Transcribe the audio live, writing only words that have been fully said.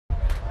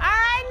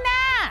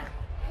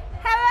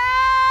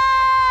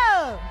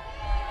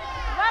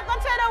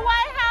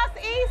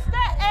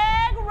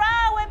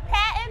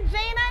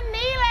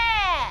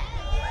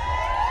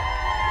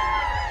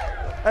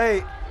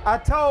I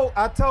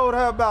told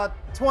her about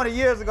 20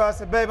 years ago, I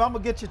said, baby, I'm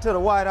gonna get you to the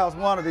White House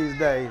one of these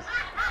days.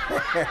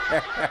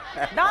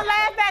 Don't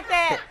laugh at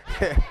that.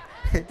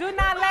 Do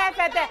not laugh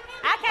at that.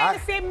 I came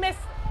to see Miss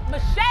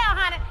Michelle,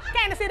 honey.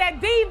 Came to see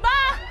that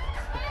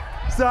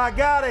diva. So I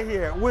got her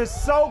here. We're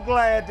so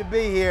glad to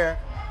be here.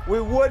 We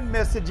wouldn't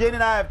miss it. Gina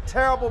and I have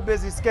terrible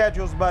busy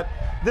schedules, but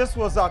this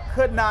was a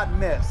could not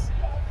miss.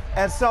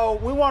 And so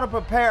we want to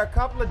prepare a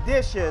couple of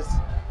dishes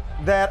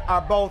that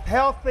are both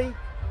healthy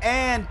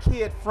and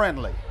kid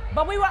friendly.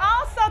 But we were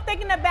also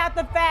thinking about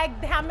the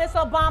fact how Miss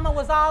Obama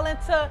was all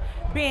into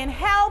being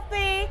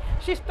healthy.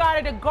 She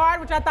started a garden,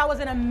 which I thought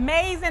was an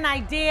amazing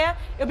idea.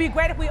 It'd be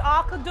great if we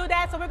all could do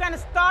that. So we're going to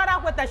start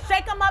off with a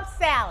shake 'em up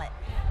salad.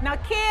 Now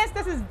kids,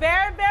 this is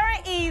very, very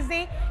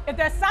easy. If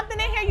there's something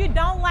in here you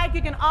don't like,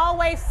 you can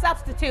always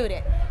substitute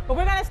it. But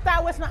we're going to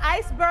start with some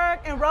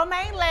iceberg and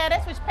romaine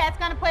lettuce, which Pat's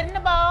going to put in the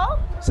bowl.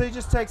 So you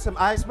just take some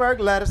iceberg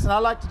lettuce, and I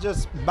like to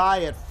just buy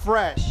it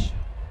fresh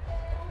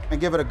and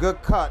give it a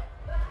good cut.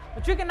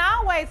 But you can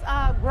always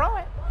grow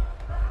it.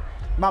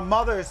 My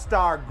mother has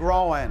started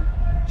growing.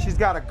 She's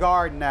got a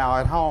garden now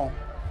at home.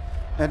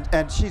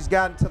 And she's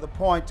gotten to the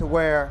point to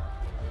where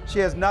she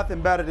has nothing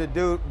better to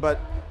do but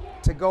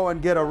to go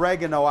and get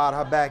oregano out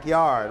of her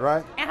backyard,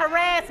 right? And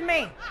harass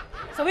me.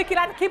 So we could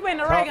have to keep her in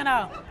the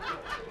oregano.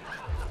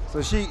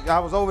 So I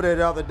was over there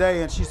the other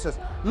day and she says,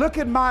 look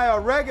at my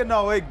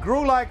oregano, it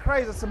grew like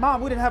crazy. I said, Mom,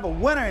 we didn't have a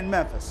winter in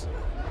Memphis.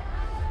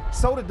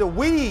 So did the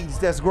weeds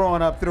that's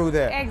growing up through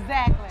there.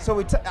 Exactly.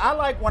 So I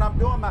like when I'm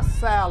doing my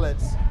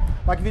salads,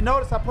 like if you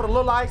notice I put a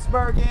little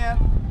iceberg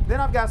in, then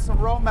I've got some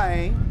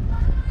romaine,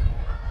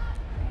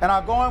 and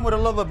I'll go in with a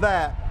little of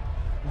that.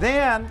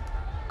 Then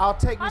I'll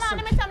take me some...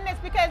 Hold on, let me tell you this,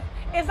 because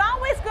it's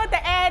always good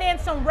to add in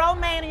some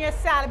romaine in your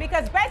salad,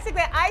 because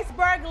basically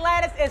iceberg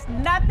lettuce is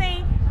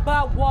nothing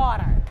but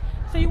water.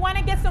 So you want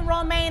to get some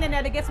romaine in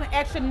there to get some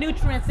extra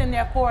nutrients in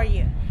there for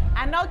you.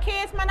 I know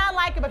kids might not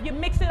like it, but if you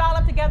mix it all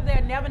up together,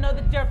 they'll never know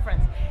the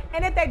difference.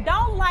 And if they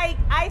don't like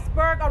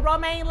iceberg or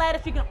romaine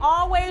lettuce, you can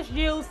always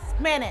use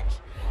spinach.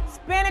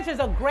 Spinach is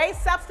a great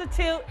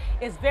substitute.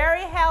 It's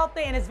very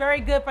healthy and it's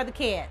very good for the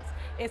kids.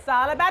 It's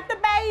all about the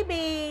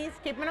babies,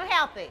 keeping them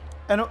healthy.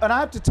 And I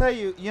have to tell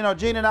you, you know,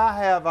 Gina and I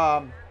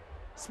have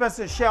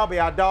Spencer and Shelby,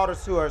 our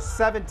daughters, who are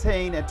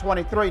 17 and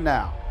 23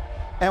 now.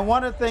 And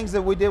one of the things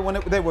that we did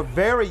when they were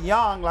very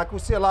young, like we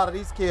see a lot of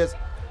these kids,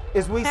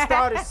 is we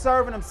started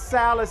serving them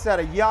salads at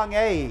a young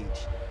age.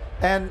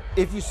 And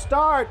if you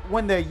start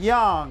when they're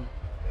young,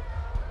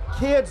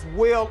 kids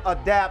will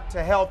adapt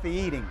to healthy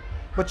eating.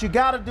 But you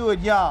gotta do it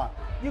young.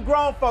 You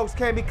grown folks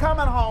can't be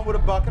coming home with a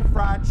bucket of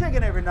fried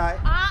chicken every night.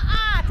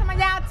 Some of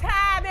y'all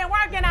tired, been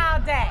working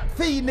all day.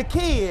 Feeding the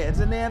kids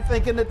and then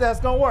thinking that that's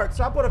gonna work.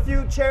 So I put a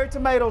few cherry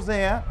tomatoes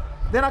in.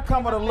 Then I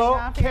come with a little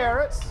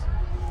carrots.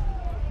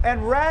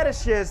 And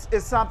radishes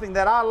is something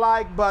that I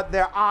like, but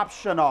they're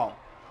optional.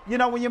 You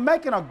know, when you're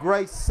making a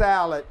great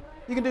salad,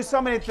 you can do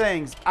so many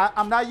things.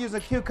 I'm not using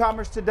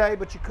cucumbers today,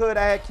 but you could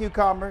add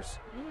cucumbers.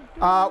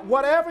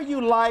 Whatever you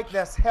like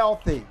that's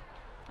healthy.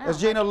 As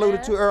Gina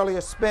alluded to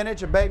earlier,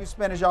 spinach, or baby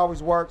spinach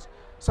always works.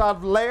 So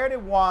I've layered it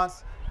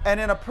once, and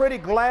in a pretty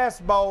glass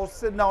bowl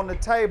sitting on the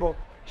table,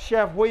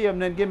 Chef William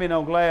didn't give me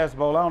no glass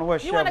bowl. I don't know where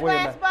Chef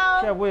William is.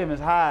 Chef William is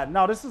hiding.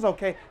 No, this is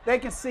okay. They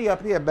can see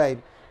up here,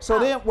 baby. So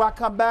then I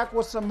come back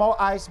with some more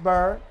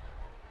iceberg.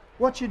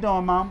 What you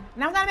doing, Mom?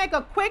 Now I'm gonna make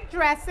a quick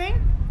dressing.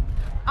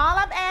 All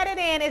I've added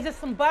in is just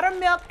some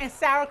buttermilk and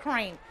sour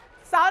cream,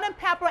 salt and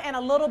pepper, and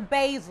a little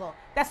basil.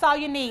 That's all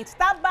you need.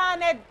 Stop buying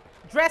that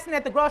dressing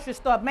at the grocery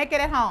store. Make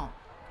it at home.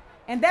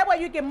 And that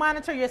way you can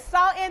monitor your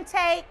salt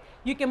intake,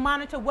 you can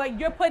monitor what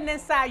you're putting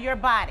inside your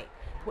body,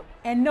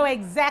 and know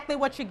exactly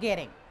what you're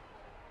getting.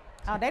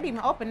 Oh, they didn't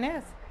even open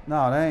this.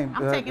 No, they ain't.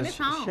 I'm taking this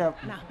home.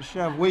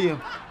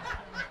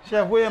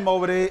 Chef William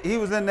over there, he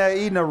was in there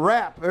eating a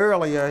wrap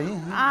earlier.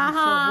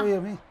 Chef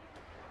William,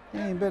 he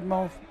ain't been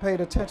more paid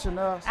attention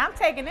to us. I'm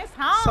taking this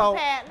home, so,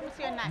 Pat. Let me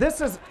see your knife.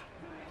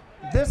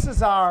 This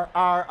is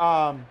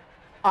our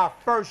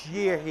first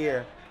year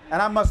here,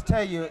 and I must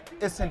tell you,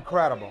 it's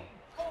incredible.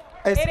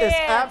 It's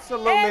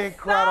absolutely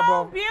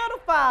incredible. It's so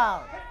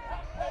beautiful.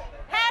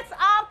 Hats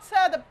off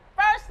to the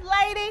First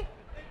Lady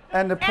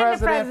and the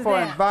President for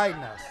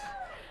inviting us.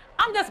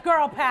 I'm just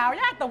girl power.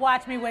 You have to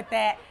watch me with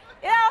that.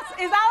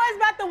 It's always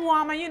about the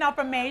woman, you know,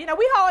 for me. You know,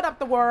 we hold up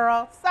the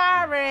world.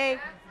 Sorry.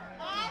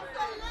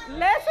 Listen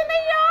to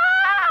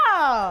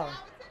y'all.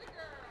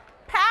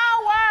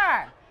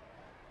 Power.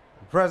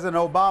 President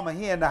Obama,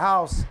 he in the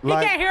house. He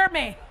can't hear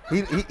me.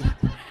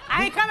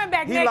 I ain't coming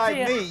back next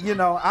year. He like me, you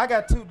know, I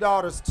got 2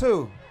 daughters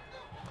too.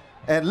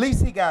 At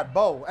least he got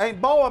Bo. Ain't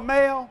Bo a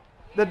male?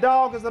 The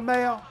dog is a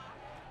male?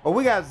 Well,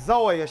 we got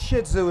Zoe, a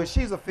Shih Tzu, and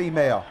she's a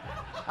female.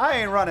 I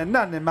ain't running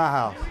nothing in my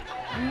house.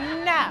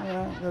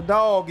 No. The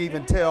dog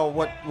even tell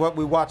what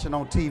we watching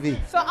on TV.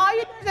 So all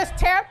you do is just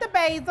tear up the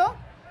basil.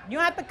 You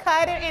don't have to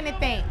cut it or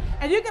anything.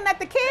 And you can let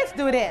the kids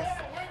do this.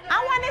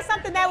 I wanted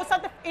something that was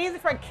something easy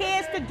for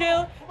kids to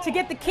do to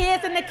get the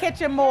kids in the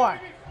kitchen more.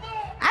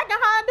 I can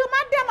hardly do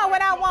my demo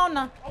without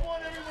wanting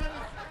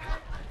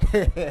to.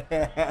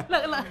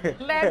 Look,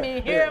 let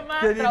me hear my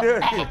Can you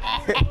throat.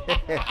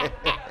 do it?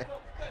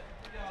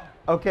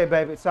 Okay,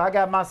 baby, so I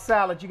got my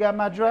salad. You got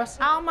my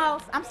dressing?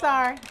 Almost. I'm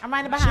sorry. I'm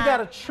right behind. She got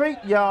to treat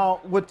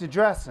y'all with the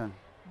dressing.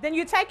 Then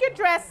you take your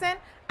dressing.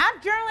 I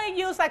generally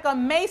use like a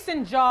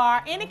mason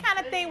jar, any kind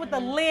of thing with a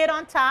lid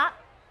on top.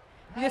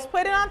 You just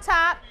put it on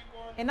top,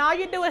 and all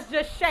you do is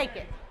just shake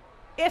it.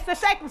 It's a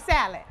shaking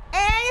salad.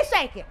 And you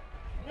shake it.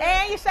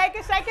 And you shake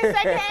it, shake it,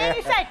 shake it, and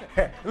you shake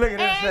it. Look at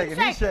him shaking.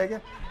 He's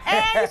shaking.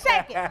 And you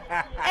shake it.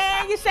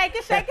 And you shake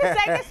it, shake it,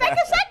 shake it, shake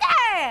it, shake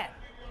it.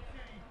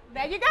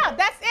 There you go.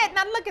 That's it.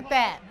 Now look at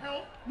that.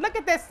 Look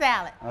at this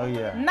salad. Oh,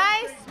 yeah.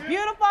 Nice,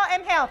 beautiful,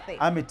 and healthy.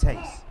 Let me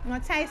taste. You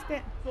want to taste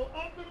it? So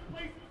I'm gonna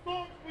play some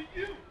songs for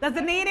you. Does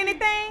it need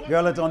anything?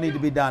 Girl, it don't need to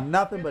be done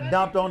nothing but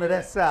dumped onto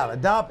that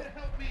salad. Dump it.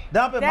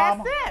 Dump it, That's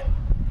mama. it.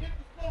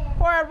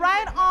 Pour it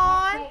right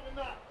on.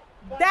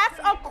 That's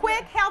a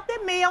quick, healthy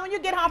meal when you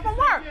get home from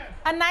work.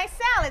 A nice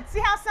salad. See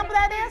how simple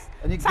that is?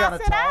 And you gotta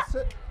toss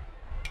it.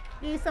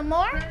 Need some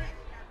more? Turn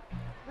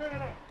it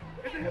up.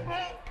 Is it hip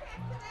hop?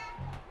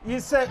 You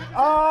say,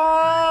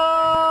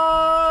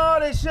 oh,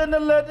 they shouldn't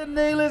have let the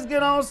Neelys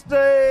get on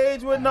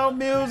stage with no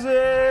music.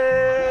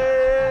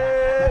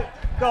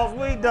 Cause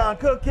we done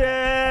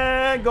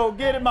cooking. Go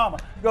get it, mama.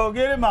 Go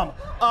get it, mama.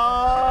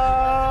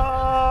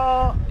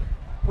 Oh,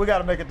 we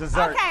gotta make a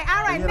dessert. Okay,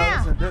 all right, And,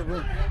 now.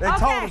 listen, they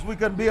told us we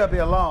couldn't be up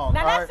here long.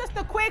 Now all that's right?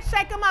 just a quick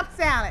shake 'em up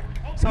salad.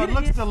 So it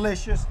looks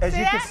delicious, as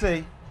you can that?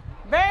 see.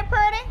 Very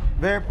pretty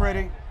Very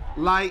pretty,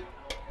 light,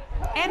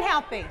 and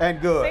healthy. and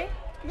good.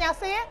 See? Y'all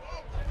see it?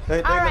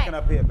 They All right. looking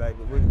up here, baby.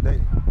 They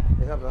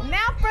have a,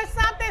 Now for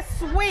something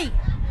sweet.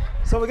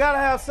 so we gotta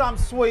have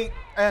something sweet,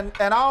 and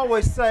I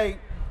always say,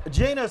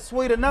 Gina's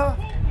sweet enough,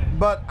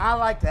 but I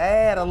like to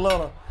add a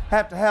little,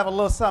 have to have a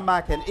little something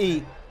I can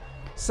eat.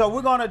 So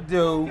we're gonna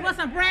do. You want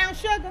some brown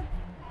sugar?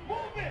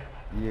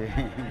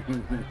 Yeah.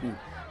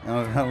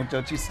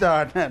 Don't you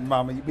start that,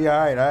 mama. You be all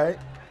right, all right?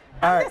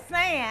 All I'm right. just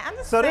saying. I'm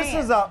just So saying.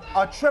 this is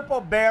a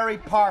triple berry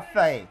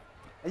parfait.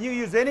 And you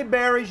use any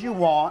berries you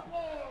want,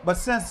 but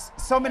since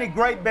so many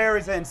great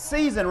berries are in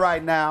season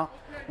right now,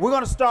 we're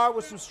gonna start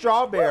with some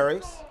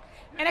strawberries.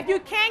 And if you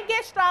can't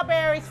get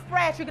strawberries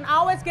fresh, you can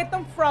always get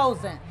them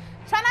frozen.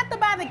 Try not to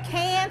buy the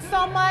can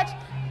so much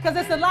because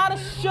there's a lot of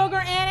sugar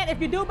in it.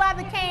 If you do buy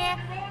the can,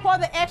 pour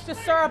the extra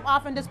syrup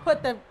off and just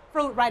put the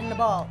fruit right in the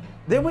bowl.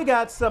 Then we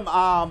got some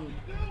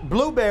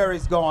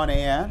blueberries going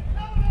in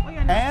Oh,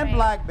 you're not and saying.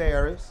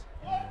 blackberries.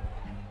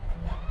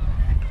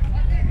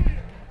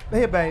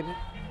 Here, baby.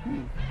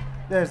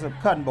 There's a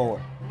cutting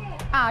board.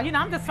 You know,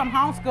 I'm just from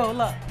homeschool.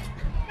 Look.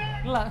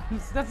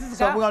 This is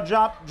So we're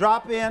gonna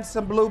drop in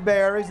some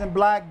blueberries and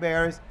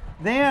blackberries.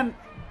 Then,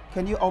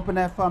 can you open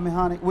that for me,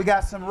 honey? We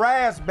got some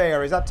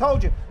raspberries. I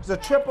told you, it's a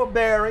triple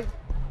berry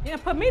You done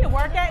put me to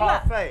work at. Look,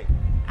 parfait.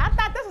 I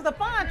thought this was a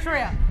fun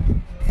trip.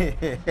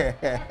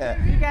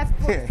 You guys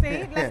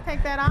see? Let's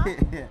take that off.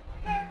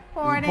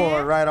 Pour it Pour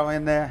it in. right on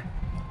in there.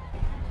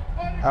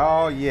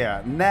 Oh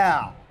yeah.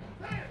 Now,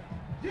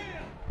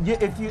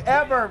 if you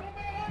ever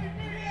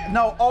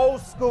know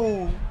old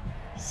school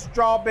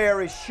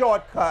strawberry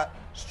shortcut,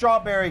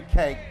 strawberry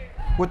cake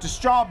with the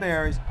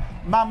strawberries,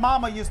 my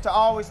mama used to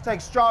always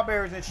take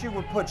strawberries and she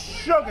would put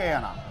sugar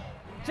in them.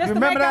 Just You to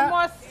make remember it that?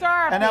 more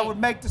syrupy. And that would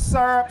make the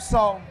syrup.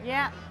 So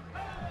Yeah.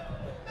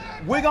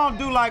 we're gonna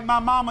do like my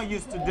mama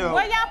used to do.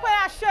 Where y'all put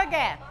our sugar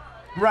at?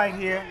 Right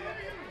here.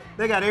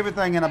 They got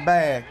everything in a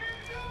bag.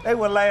 They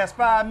would last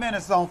 5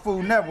 minutes on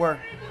Food Network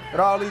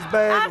with all these I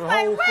bags was with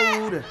like, Whole where?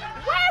 Food.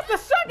 Where's the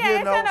sugar? You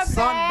It's know, in a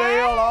Sunbell,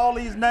 bag. all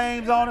these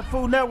names on it.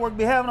 Food Network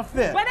be having a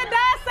fit. But it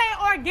does say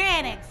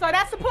organic, so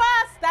that's a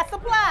plus. That's a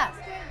plus.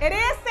 It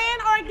is saying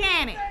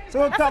organic. So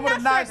we'll come with a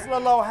enough nice sugar.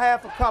 little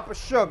half a cup of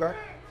sugar.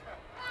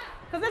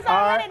 Because it's All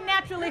already right.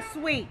 naturally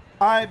sweet.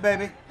 All right,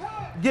 baby.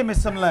 Give me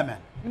some lemon.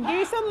 Give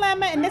you some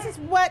lemon, and this is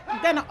what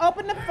gonna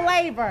open the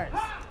flavors.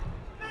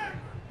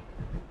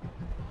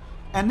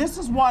 And this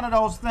is one of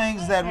those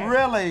things that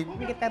really, Let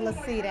me get that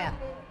little seed out.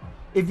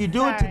 if you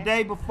do it Sorry.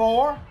 today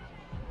before,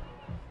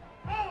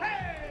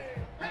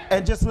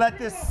 and just let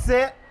this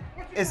sit,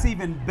 it's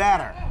even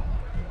better.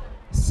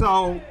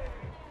 So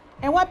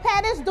And what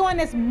Pat is doing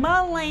is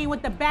mulling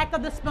with the back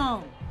of the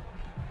spoon.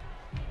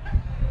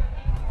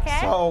 Okay?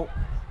 So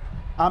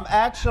I'm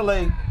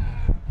actually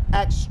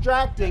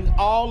extracting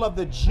all of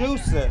the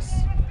juices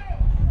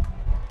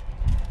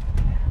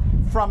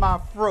from our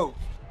fruit.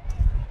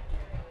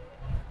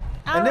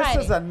 And this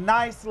is Alrighty. a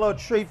nice little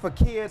treat for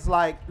kids,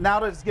 like now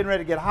that it's getting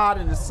ready to get hot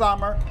in the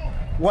summer,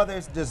 whether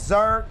it's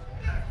dessert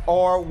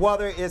or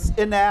whether it's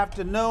in the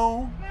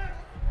afternoon.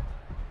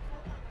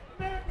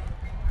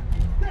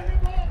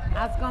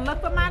 I was gonna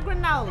look for my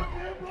granola.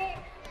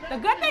 The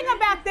good thing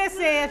about this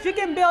is you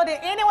can build it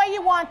any way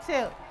you want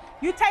to.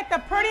 You take the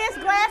prettiest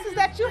glasses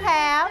that you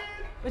have,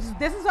 which is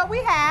this is what we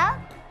have.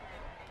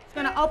 It's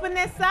gonna open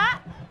this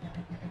up.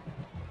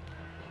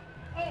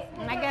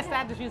 And I guess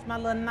I just use my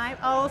little knife,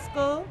 old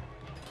school.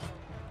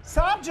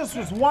 So I just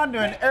was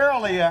wondering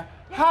earlier,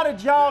 how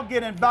did y'all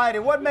get invited?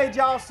 What made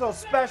y'all so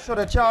special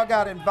that y'all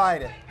got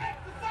invited?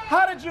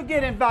 How did you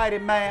get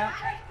invited, ma'am?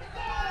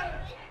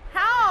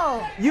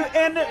 How? You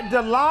entered the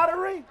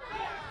lottery?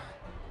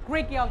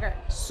 Greek yogurt.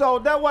 So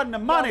that wasn't the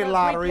money Yogurt,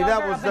 lottery, Greek that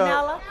yogurt, was the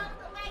vanilla.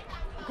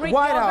 Greek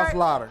White yogurt. House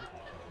lottery.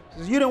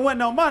 You didn't win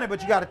no money,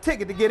 but you got a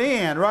ticket to get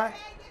in, right?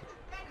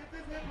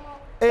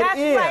 That's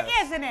right,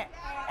 isn't it?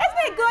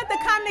 Isn't it good to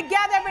come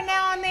together every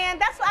now and then?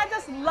 That's what I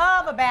just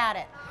love about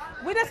it.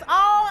 We just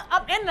all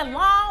up in the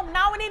lawn.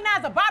 Now we need now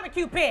is a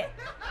barbecue pit.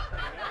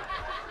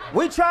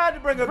 We tried to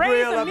bring a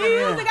grill some up in music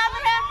here. up in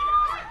there.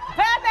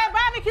 Put out that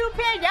barbecue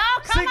pit,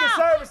 y'all come Secret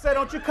on. Service said,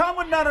 don't you come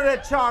with none of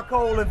that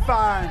charcoal and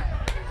fire.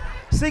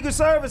 Secret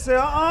Service said,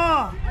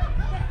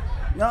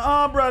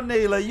 Brother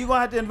Neely, you're going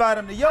to have to invite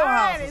them to your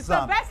house or So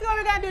something. basically what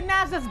we're going to do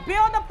now is just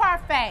build a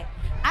parfait.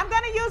 I'm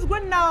going to use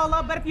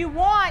granola, but if you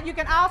want, you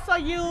can also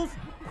use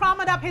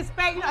crumbled up your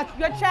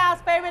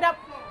child's favorite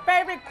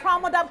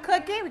crumbled up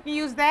cookie. We can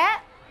use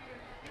that.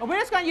 But we're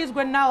just going to use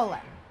granola.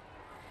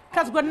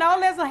 Because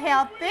granola is a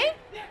healthy.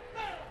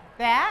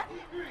 That.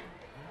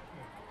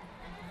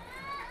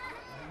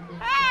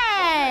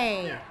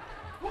 Hey!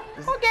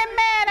 Who get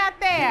mad out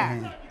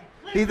there?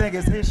 He think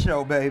it's his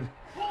show, baby.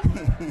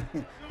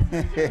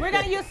 We're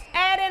going to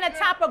add in a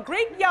top of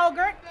Greek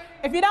yogurt.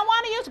 If you don't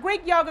want to use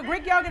Greek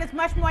yogurt is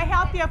much more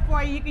healthier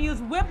for you. You can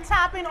use whipped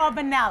topping or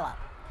vanilla.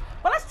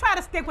 But let's try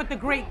to stick with the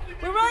Greek.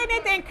 We really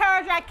need to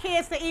encourage our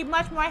kids to eat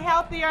much more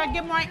healthier,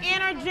 get more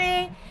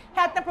energy,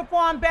 help them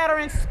perform better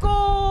in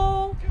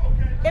school.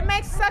 It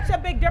makes such a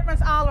big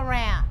difference all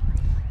around.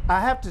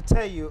 I have to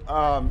tell you,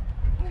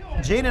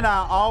 Gina and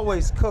I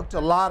always cooked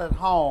a lot at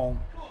home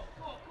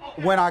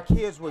when our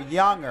kids were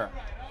younger.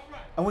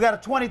 And we got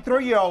a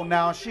 23-year-old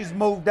now, and she's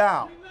moved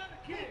out.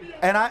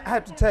 And I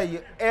have to tell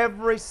you,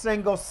 every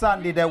single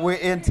Sunday that we're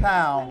in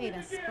town,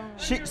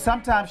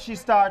 sometimes she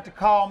started to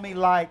call me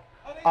like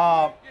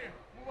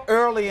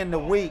early in the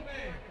week,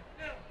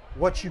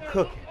 what you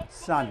cooking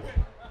Sunday?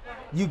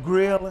 You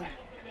grilling?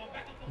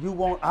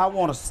 I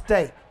want a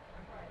steak.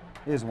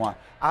 Here's one.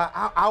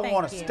 I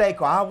want a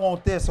steak, or I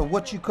want this, or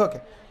what you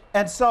cooking?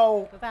 And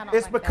so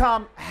it's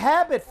become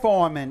habit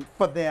forming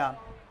for them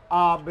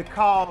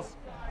because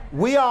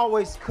we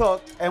always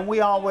cooked and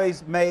we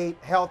always made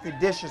healthy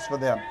dishes for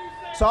them.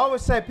 So I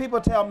always say, people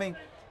tell me,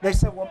 they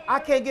say, well, I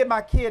can't get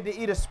my kid to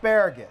eat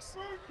asparagus.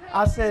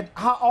 I said,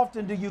 how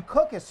often do you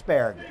cook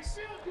asparagus?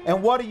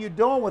 And what are you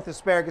doing with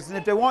asparagus? And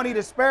if they won't eat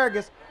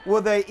asparagus,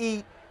 will they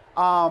eat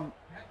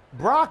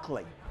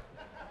broccoli?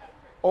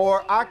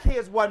 Or our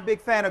kids wasn't a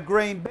big fan of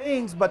green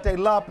beans, but they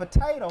love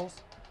potatoes.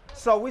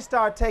 So we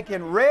started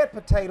taking red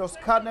potatoes,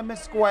 cutting them in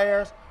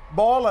squares,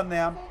 boiling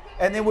them,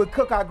 and then we'd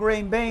cook our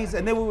green beans,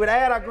 and then we would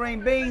add our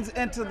green beans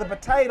into the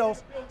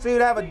potatoes, so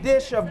you'd have a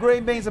dish of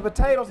green beans and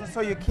potatoes, and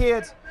so your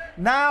kids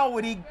now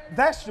would eat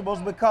vegetables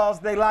because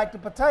they like the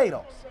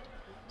potatoes.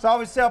 So I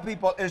always tell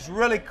people it's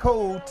really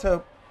cool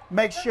to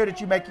make sure that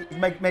you make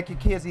your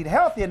kids eat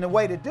healthy, and the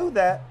way to do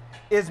that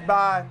is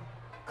by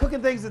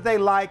cooking things that they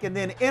like and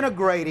then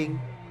integrating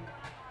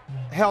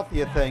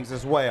healthier things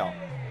as well.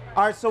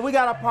 All right, so we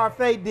got a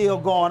parfait deal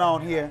going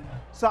on here.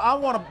 So I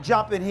want to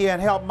jump in here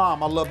and help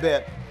Mom a little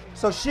bit.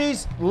 So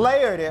she's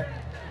layered it.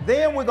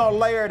 Then we're going to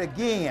layer it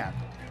again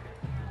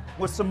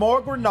with some more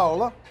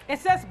granola. It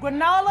says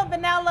granola,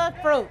 vanilla,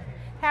 fruit.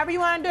 However you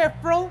want to do it,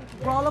 fruit,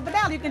 granola,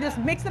 vanilla. You can just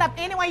mix it up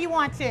any way you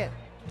want to.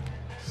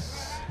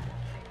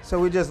 So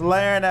we're just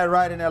layering that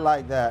right in there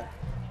like that.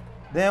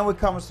 Then we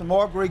come with some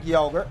more Greek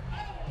yogurt.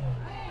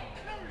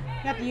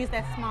 You have to use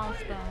that small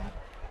spoon.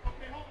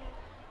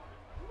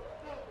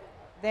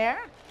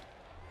 There.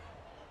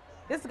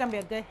 This is going to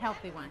be a good,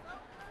 healthy one.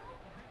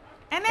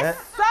 And it's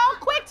so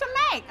quick to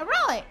make,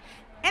 really.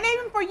 And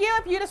even for you,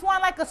 if you just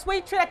want like a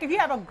sweet treat, like if you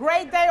have a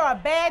great day or a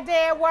bad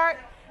day at work,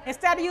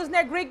 instead of using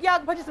that Greek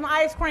yogurt, put you some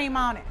ice cream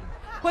on it.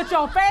 Put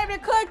your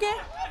favorite cookie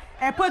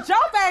and put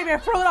your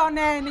favorite fruit on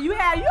there, and you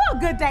a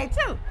good day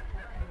too.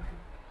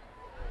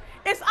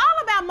 It's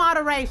all about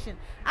moderation.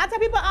 I tell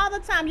people all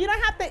the time, you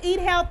don't have to eat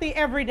healthy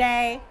every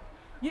day.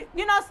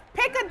 You know,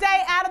 pick a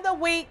day out of the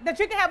week that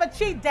you can have a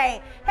cheat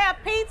day. Have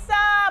pizza,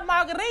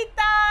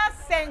 margaritas,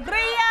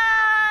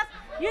 sangrias,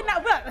 you know,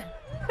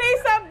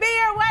 pizza,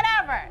 beer,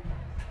 whatever.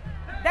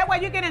 That way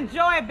you can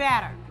enjoy it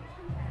better.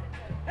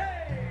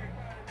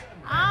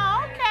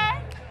 Oh,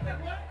 okay.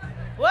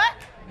 What?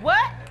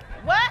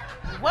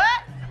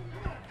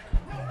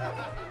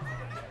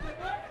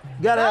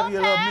 You gotta have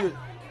your little music.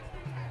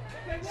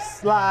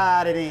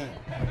 Slide it in.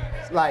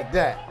 It's like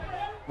that.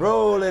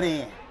 Roll it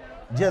in.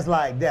 Just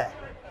like that.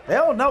 They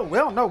don't know. We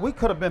don't know. We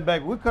could have been,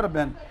 baby. We could have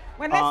been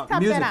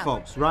music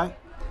folks, right?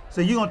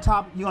 So you gonna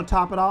top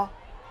it off?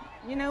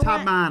 You know top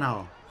what? mine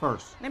off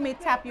first. Let me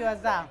top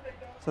yours off.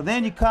 So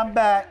then you come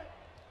back,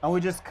 and we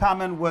just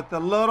come in with a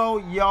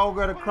little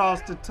yogurt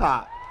across the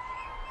top.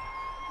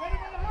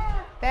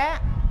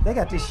 That? They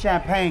got these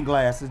champagne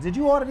glasses. Did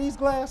you order these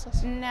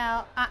glasses?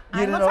 No, I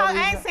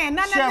ain't saying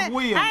nothing.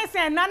 I ain't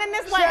saying nothing in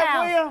this White Chef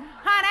House. William.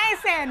 Honey, I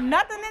ain't saying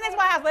nothing in this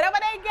White House. Whatever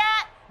they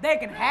got, they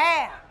can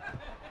have.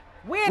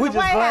 We in We're the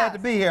just White glad House. to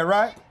be here,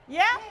 right?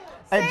 Yeah.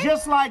 And See?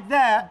 just like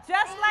that,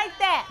 Just like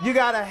that. you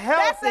got a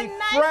healthy,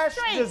 nice fresh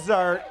treat.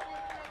 dessert.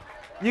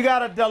 You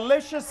got a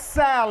delicious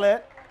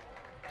salad.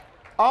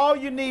 All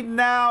you need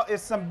now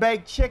is some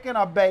baked chicken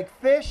or baked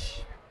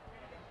fish.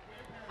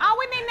 All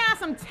we need now is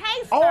some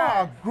taster. Or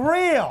a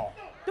grill.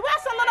 Do we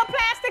have some little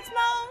plastic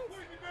spoons?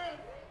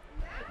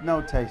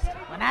 No taste.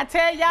 When I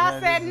tell y'all Yeah,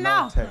 said there's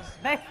no. no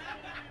taste.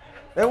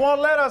 They won't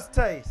let us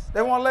taste.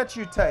 They won't let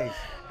you taste.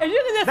 If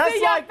you can just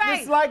see your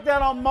face. It's like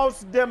that on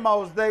most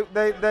demos.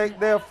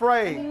 They're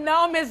afraid.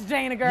 No, Miss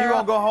Gina, girl. You're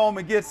going to go home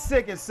and get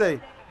sick and say,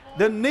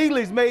 the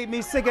Neelys made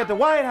me sick at the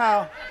White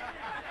House.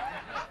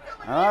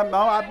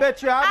 I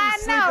bet you I'll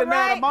be sleeping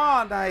there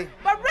tomorrow night.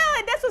 But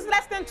really, this was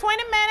less than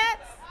 20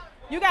 minutes.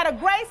 You got a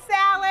great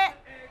salad.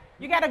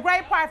 You got a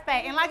great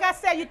parfait. And like I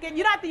said, you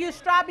don't have to use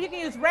strawberry. You can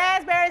use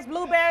raspberries,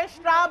 blueberries,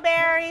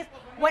 strawberries,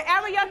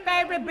 whatever your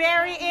favorite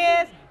berry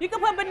is. You can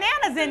put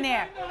bananas in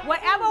there.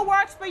 Whatever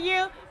works for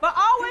you. But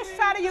always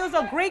try to use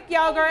a Greek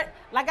yogurt,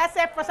 like I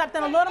said, for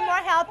something a little more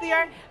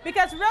healthier.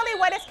 Because really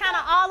what it's kind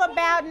of all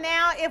about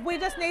now, if we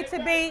just need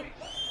to be,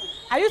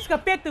 I used to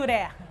fit through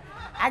there.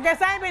 I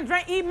guess I ain't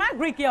been eating my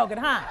Greek yogurt,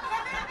 huh?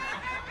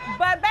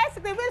 But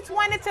basically, we just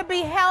want it to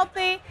be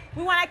healthy.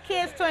 We want our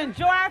kids to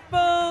enjoy our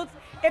foods.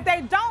 If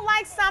they don't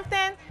like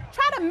something,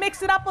 try to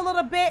mix it up a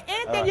little bit.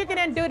 Anything you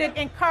can do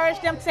to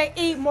encourage them to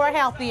eat more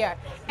healthier.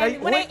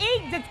 And when they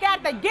eat, just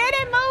got to get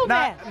it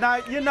moving. Now,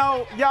 you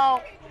know,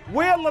 y'all,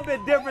 we're a little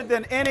bit different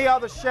than any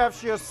other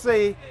chefs you'll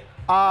see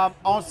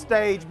on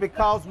stage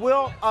because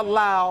we'll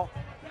allow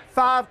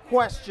 5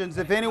 questions.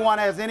 If anyone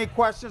has any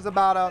questions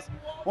about us,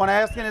 want to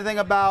ask anything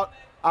about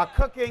our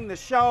cooking, the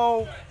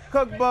show,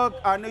 cookbook,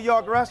 our New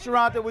York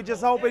restaurant that we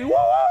just opened. Woo!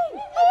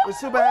 We're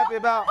super happy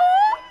about.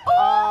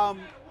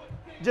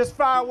 Just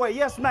fire away.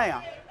 Yes,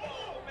 ma'am.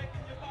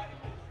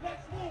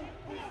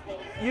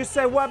 You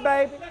say what,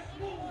 baby?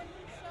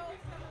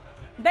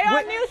 There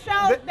are new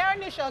shows. There are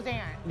new shows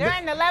airing. They're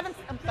in the 11th.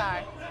 I'm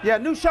sorry. Yeah,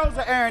 new shows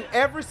are airing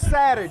every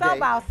Saturday. So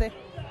bossy.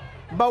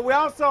 But we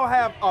also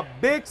have a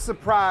big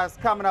surprise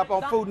coming up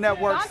on Food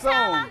Network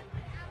soon.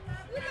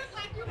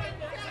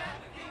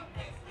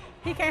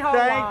 He can't hold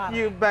Thank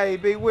you,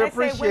 baby. We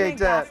appreciate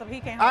that. Gossip. He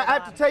can't I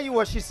have to tell you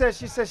what she said.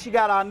 She said she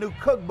got our new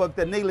cookbook,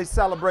 the Neely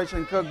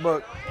Celebration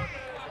Cookbook.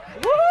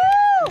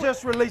 Woo!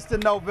 Just released in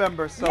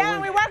November. So yeah,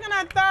 we're working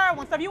on a 3rd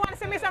one. So if you want to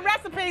send me some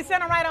recipes,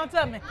 send them right on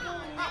to me.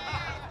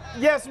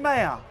 Yes,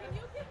 ma'am.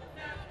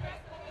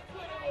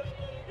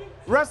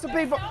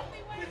 Recipe for...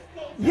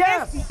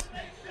 Yes.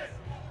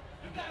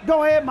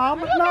 Go ahead,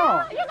 Mama.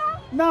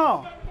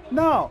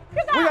 No.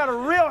 We got a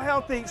real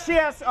healthy... She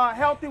has a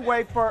healthy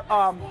way for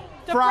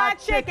fried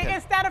chicken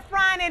instead of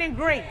frying it in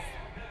grease.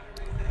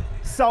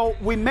 So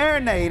we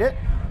marinate it.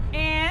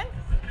 And?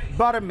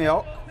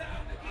 Buttermilk.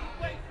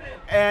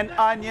 And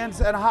onions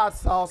and hot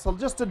sauce. So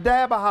just a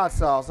dab of hot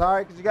sauce, all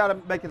right? Because you got to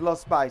make it a little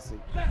spicy.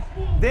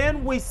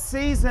 Then we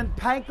season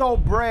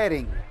panko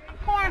breading.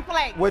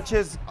 Cornflakes. Which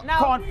is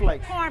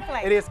cornflakes.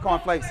 Cornflakes. It is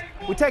cornflakes.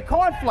 We take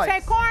cornflakes.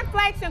 Take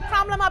cornflakes and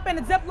crumble them up in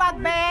a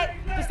Ziploc bag.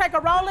 Just take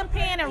a rolling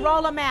pin and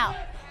roll them out.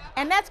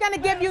 And that's going to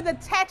give you the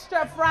texture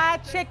of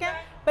fried chicken,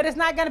 but it's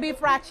not going to be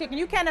fried chicken.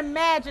 You can't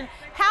imagine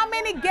how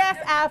many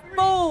guests have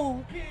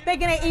food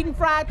thinking they're eating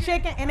fried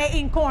chicken and they're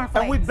eating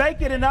cornflakes. And we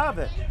bake it in the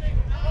oven.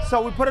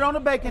 So we put it on the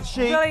baking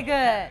sheet. Really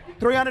good.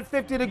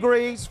 350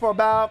 degrees for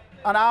about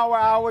an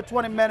hour,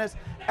 20 minutes,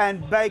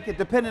 and bake it,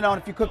 depending on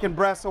if you're cooking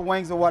breasts or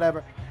wings or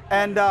whatever.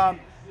 And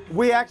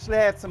we actually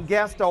had some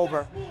guests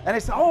over, and they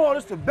said, oh,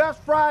 this is the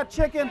best fried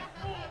chicken.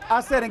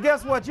 I said, and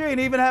guess what? You ain't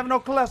even having no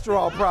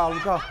cholesterol problem,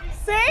 because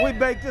we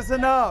baked this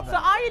in the oven. So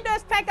all you do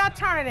is take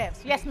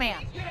alternatives. Yes,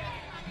 ma'am.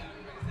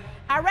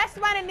 Our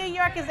restaurant in New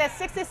York is at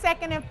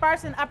 62nd and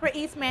 1st in Upper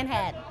East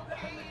Manhattan.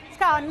 It's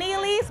called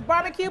Neely's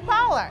Barbecue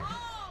Parlor.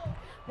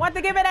 Want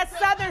to give it a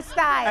Southern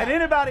style. And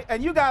anybody,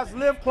 and you guys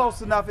live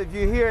close enough if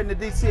you're here in the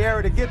DC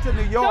area to get to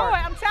New York. Do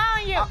it, I'm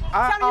telling you.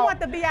 Tell me you want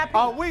the VIP.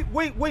 Oh,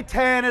 we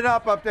tearing it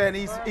up there in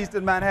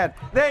Eastern Manhattan.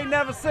 They ain't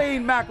never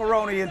seen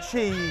macaroni and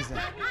cheese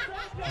and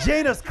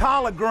Gina's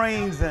collard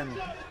greens and,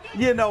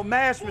 you know,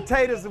 mashed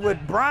potatoes with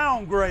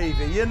brown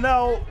gravy. You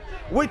know,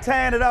 we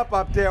tearing it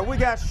up there. We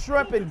got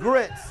shrimp and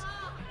grits.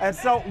 And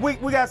so we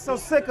got so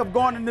sick of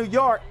going to New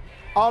York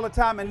all the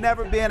time and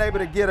never being able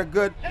to get a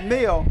good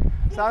meal.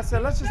 So I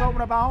said, let's just open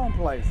up our own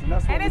place. And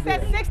that's what we did.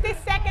 And it's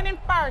at 62nd and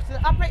 1st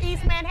in Upper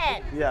East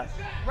Manhattan. Yes.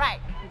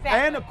 Right, exactly.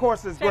 And of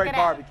course, it's great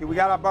barbecue. We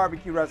got our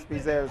barbecue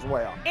recipes there as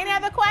well. Any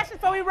other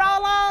questions before we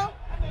roll on?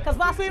 Because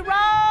once we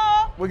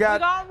roll, we're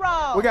going to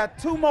roll. We got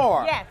 2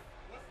 more. Yes.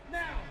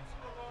 Now,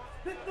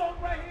 this song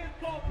right here is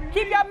called Beauty.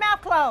 Keep your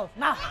mouth closed.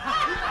 No.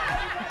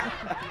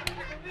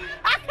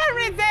 I can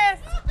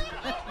resist.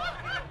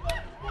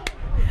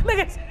 Look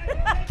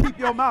at Keep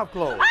your mouth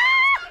closed.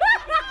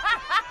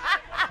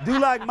 Do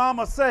like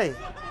Mama say.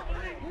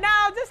 No,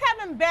 just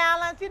having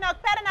balance. You know,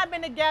 Pat and I have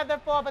been together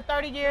for over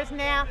 30 years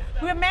now.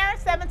 We were married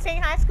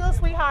 17, high school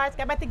sweethearts,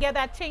 got back together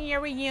at 10-year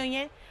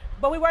reunion.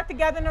 But we work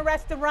together in the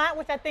restaurant,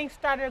 which I think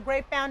started a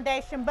great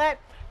foundation. But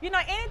you know,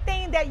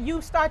 anything that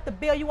you start to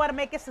build, you want to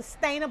make it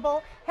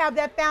sustainable, have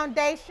that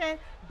foundation,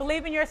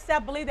 believe in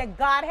yourself, believe that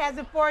God has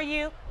it for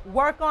you,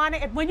 work on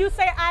it. When you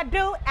say I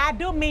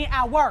do mean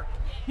I work.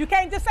 You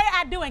can't just say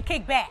I do and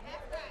kick back.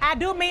 I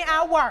do mean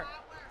I work.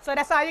 So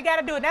that's all you got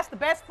to do. And that's the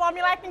best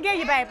formula I can give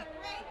you, baby.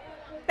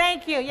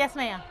 Thank you. Yes,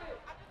 ma'am.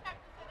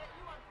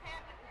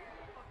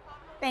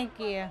 Thank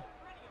you.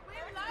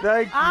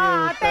 Thank you.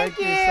 Oh, thank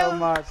you so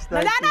much.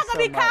 Now, they're not going to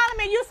be calling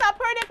me, you so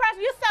pretty in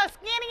person, you so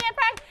skinny in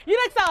person, you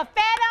look so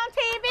fat on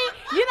TV,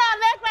 you don't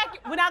look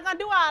like, we're not going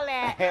to do all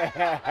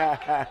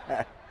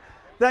that.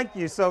 Thank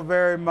you so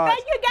very much.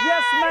 Thank you, guys.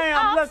 Yes, ma'am.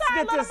 Oh, Let's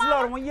sorry, get this little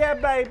loaded one. Yeah,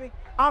 baby.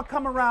 I'll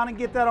come around and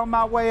get that on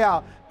my way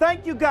out.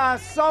 Thank you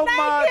guys so much.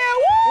 Thank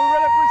you. We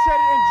really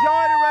appreciate it.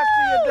 Enjoy the rest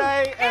of your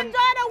day. And Enjoy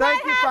the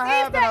thank White you for House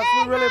having Easter us.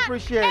 We egg really hunt.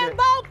 appreciate And it.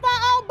 vote